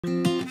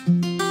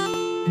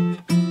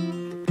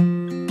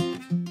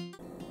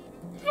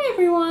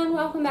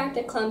welcome back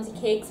to Clumsy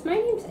Cakes. My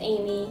name's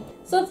Amy.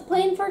 So the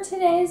plan for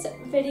today's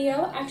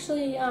video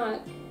actually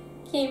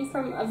came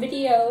from a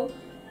video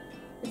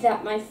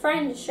that my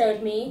friend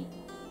showed me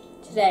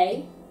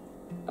today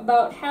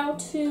about how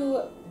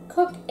to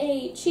cook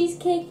a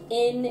cheesecake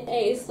in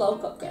a slow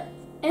cooker.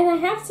 And I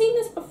have seen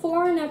this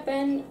before, and I've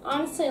been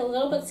honestly a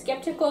little bit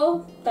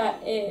skeptical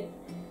that it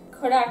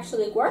could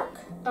actually work.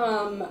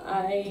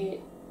 I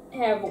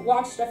have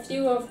watched a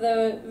few of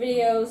the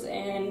videos,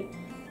 and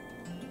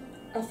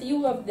a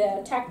few of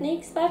the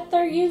techniques that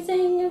they're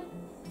using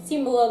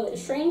seem a little bit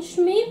strange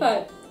to me,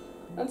 but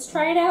let's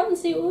try it out and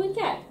see what we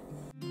get.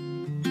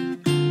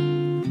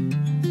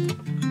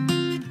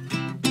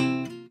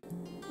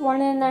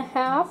 One and a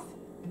half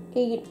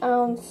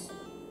 8-ounce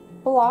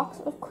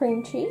blocks of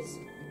cream cheese,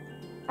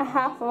 a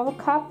half of a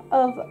cup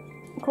of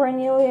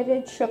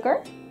granulated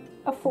sugar,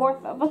 a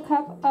fourth of a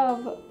cup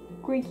of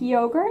Greek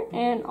yogurt,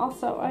 and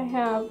also I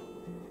have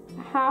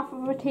a half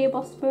of a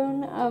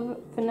tablespoon of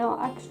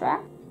vanilla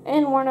extract.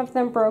 And one of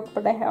them broke,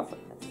 but I have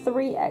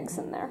 3 eggs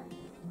in there.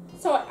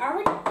 So I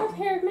already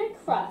prepared my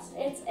crust.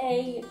 It's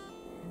a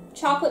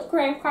chocolate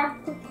graham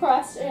cracker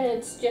crust, and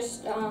it's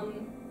just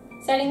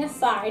setting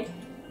aside.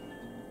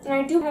 And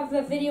I do have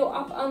the video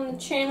up on the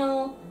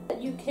channel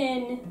that you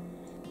can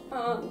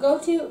go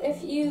to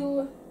if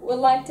you would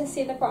like to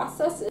see the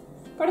process.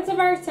 But it's a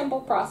very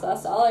simple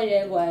process. All I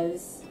did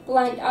was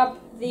blend up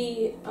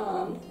the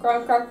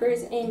graham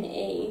crackers in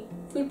a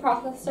food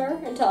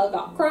processor until I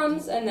got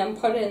crumbs, and then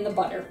put it in the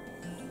butter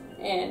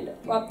and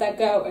let that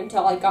go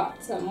until I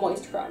got some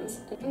moist crumbs,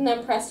 and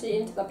then pressed it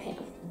into the pan.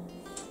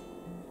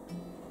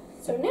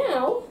 So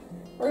now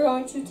we're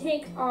going to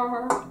take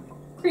our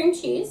cream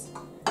cheese,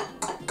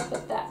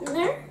 put that in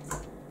there,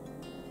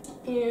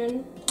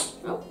 and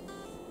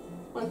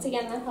once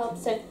again that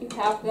helps if you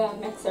have the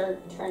mixer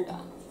turned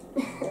on,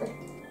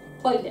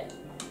 plugged in.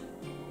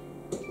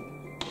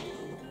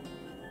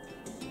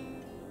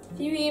 If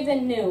you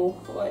even knew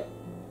what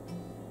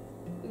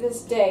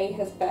this day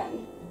has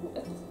been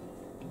with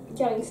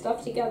getting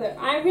stuff together.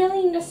 I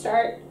really need to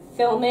start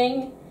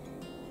filming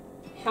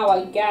how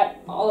I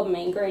get all of my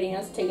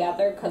ingredients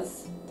together,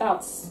 because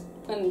that's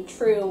when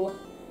true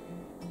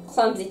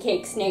Clumsy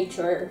Cakes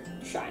nature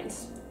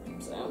shines.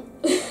 So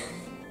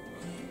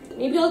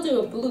maybe I'll do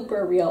a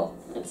blooper reel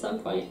at some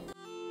point.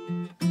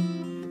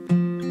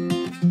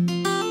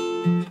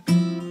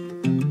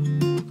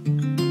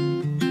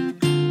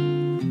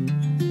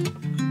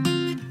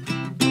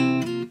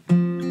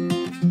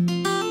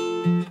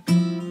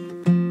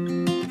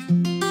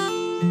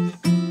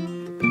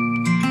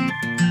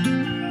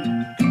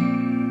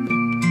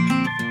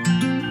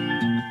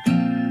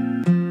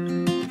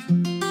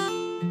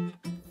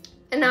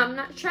 And I'm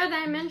not sure that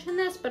I mentioned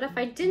this, but if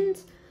I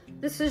didn't,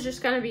 this is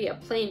just going to be a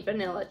plain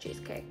vanilla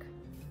cheesecake.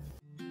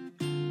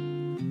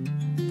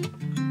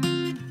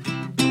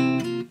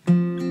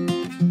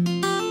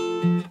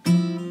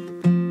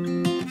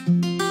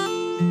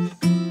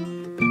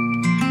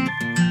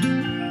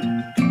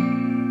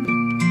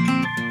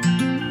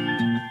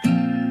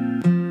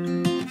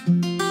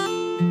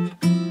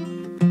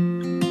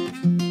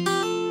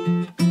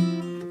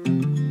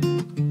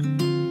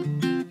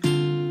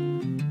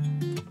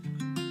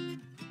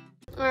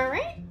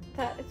 Alright,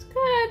 that is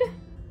good.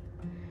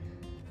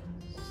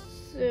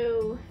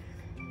 So,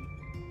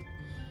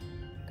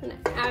 I'm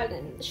gonna add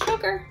in the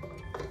sugar.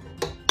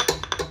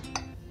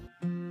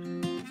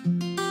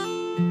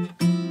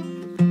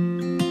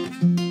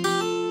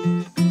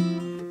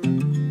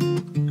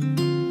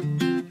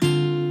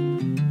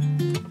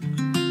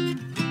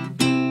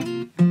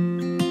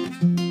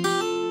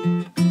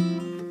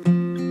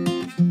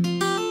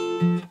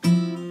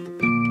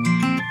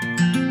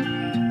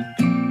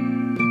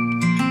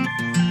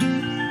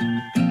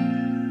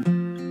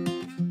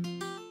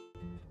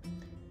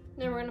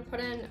 Then we're going to put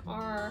in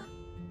our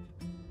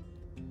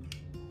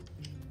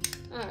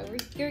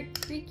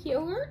Greek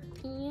yogurt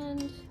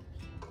and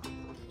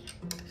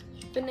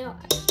vanilla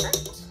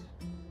extract.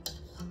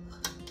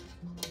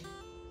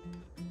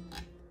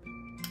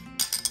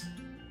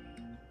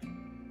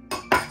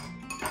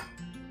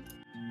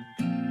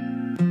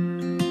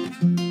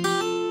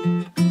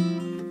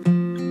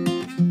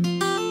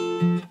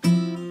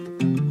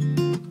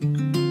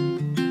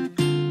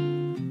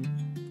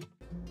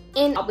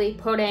 And I'll be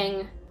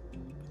putting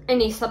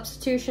any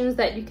substitutions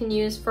that you can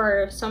use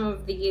for some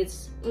of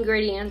these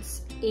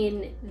ingredients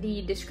in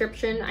the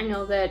description. I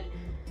know that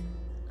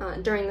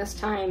during this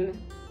time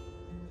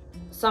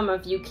some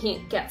of you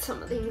can't get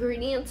some of the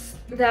ingredients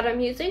that I'm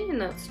using,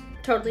 and that's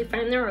totally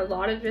fine. There are a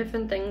lot of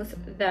different things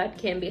that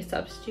can be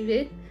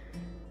substituted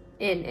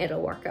and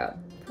it'll work out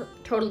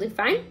totally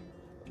fine.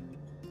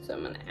 So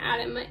I'm gonna add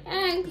in my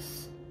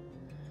eggs.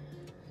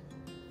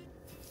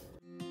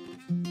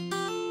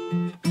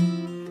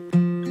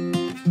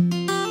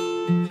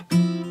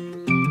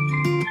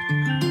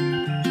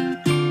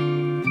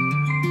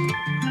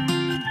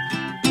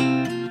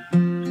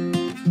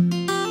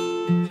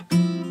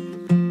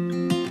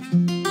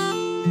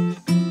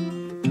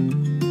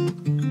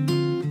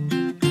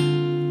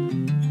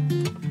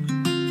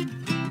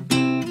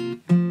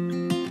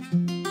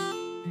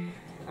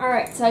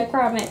 so I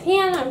grabbed my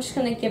pan. I'm just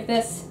gonna give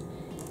this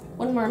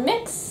one more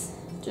mix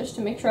just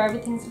to make sure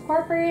everything's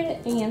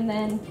incorporated, and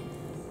then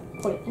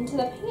put it into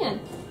the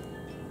pan.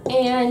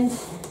 And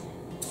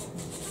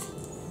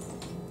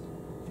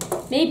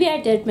maybe I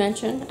did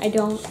mention, I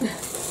don't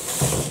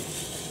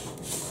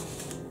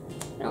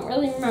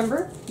really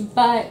remember,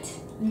 but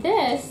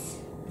this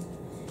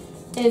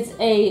is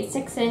a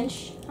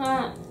 6-inch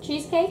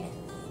cheesecake,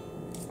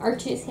 or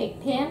cheesecake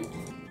pan.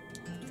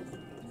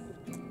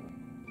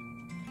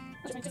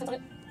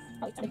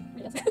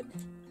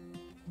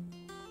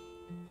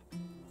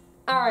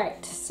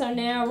 Alright, so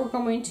now we're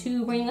going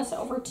to bring this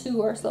over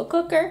to our slow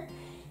cooker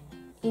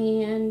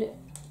and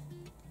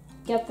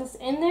get this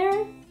in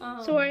there.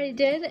 So what I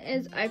did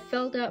is I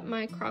filled up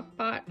my crock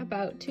pot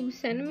about 2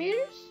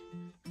 centimeters,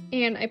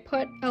 and I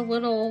put a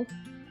little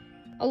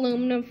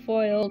aluminum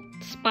foil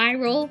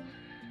spiral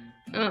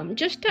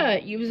just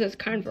to use as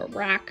kind of a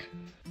rack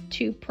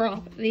to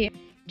prop the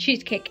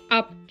cheesecake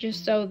up,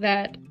 just so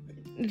that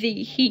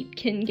the heat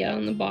can get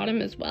on the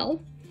bottom as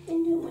well.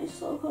 And do my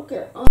slow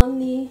cooker on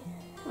the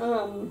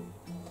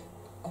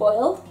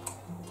coil.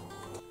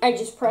 I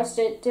just pressed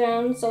it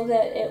down so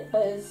that it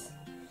was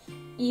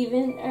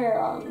even,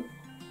 or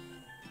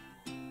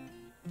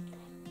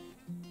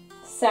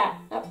sat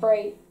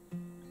upright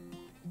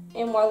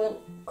and wasn't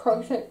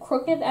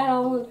crooked at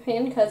all in the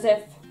pan, because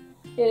if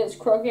it is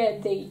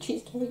crooked, the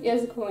cheesecake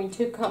is going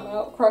to come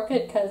out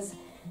crooked because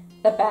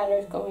the batter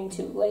is going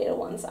to lay to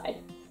one side.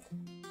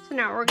 So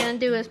now what we're going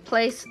to do is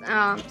place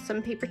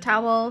some paper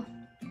towel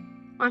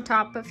on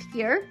top of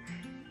here,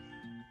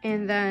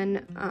 and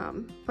then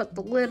put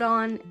the lid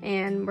on,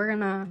 and we're going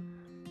to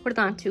put it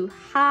on to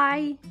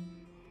high.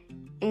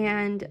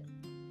 And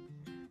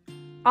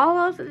all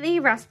of the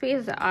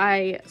recipes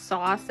I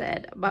saw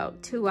said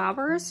about 2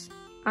 hours.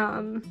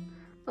 A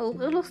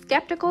little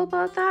skeptical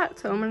about that,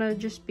 so I'm gonna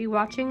just be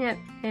watching it,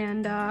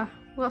 and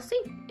we'll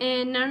see.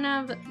 And none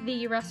of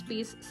the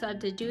recipes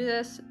said to do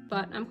this,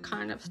 but I'm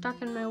kind of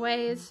stuck in my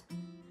ways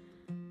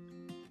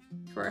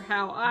for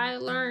how I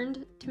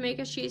learned to make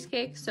a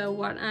cheesecake. So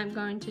what I'm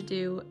going to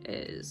do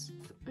is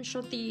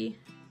shut the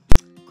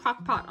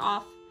crock pot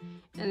off,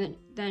 and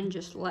then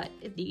just let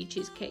the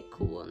cheesecake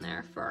cool in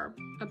there for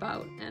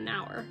about an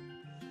hour,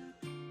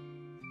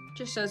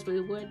 just as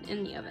we would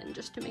in the oven,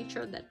 just to make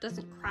sure that it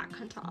doesn't crack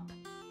on top.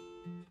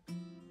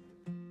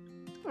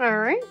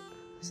 Alright,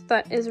 so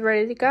that is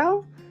ready to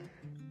go,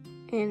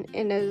 and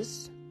it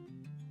is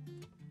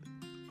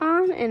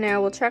on, and I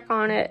will check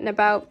on it in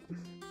about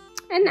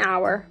an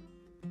hour.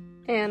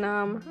 And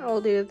I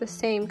will do the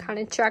same kind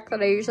of check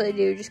that I usually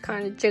do, just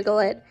kind of jiggle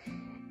it,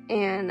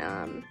 and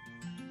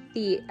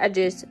the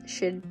edges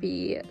should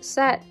be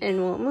set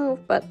and won't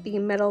move, but the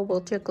middle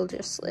will jiggle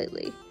just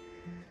slightly.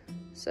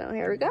 So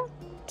here we go.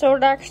 So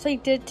it actually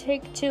did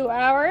take 2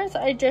 hours.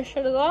 I just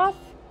shut it off,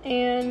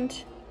 and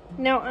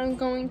now I'm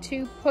going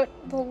to put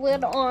the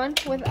lid on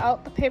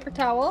without the paper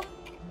towel.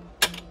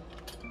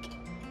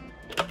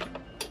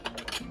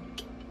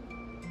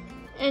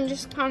 And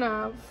just kind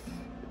of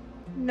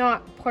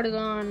not put it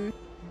on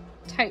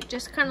tight,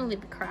 just kind of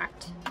leave it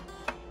cracked.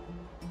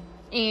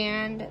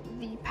 And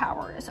the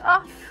power is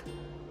off.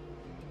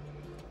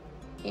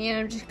 And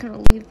I'm just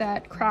gonna leave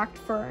that cracked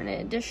for an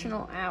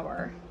additional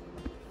hour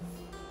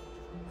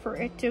for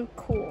it to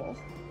cool.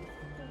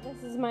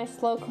 This is my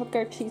slow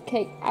cooker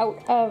cheesecake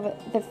out of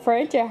the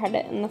fridge. I had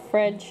it in the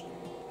fridge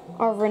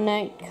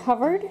overnight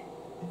covered,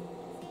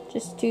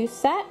 just to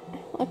set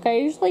like I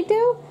usually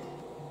do.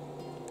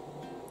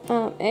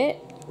 It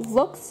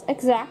looks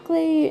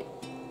exactly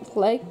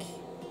like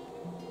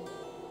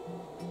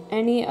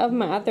any of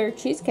my other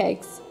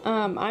cheesecakes.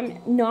 I'm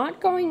not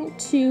going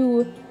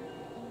to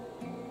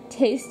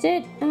taste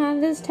it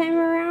this time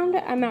around.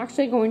 I'm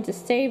actually going to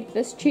save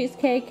this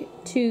cheesecake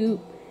to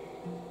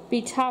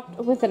be topped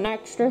with an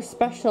extra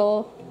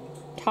special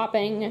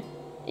topping,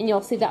 and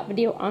you'll see that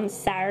video on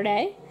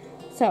Saturday.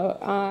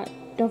 So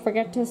don't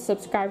forget to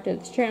subscribe to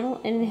this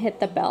channel and hit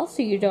the bell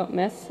so you don't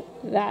miss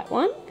that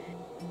one.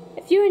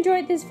 If you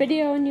enjoyed this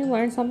video and you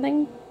learned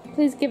something,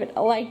 please give it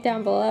a like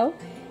down below,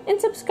 and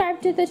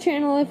subscribe to the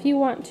channel if you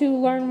want to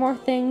learn more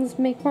things,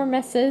 make more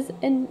messes,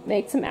 and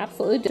make some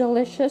absolutely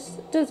delicious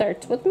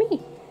desserts with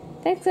me.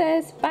 Thanks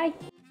guys, bye!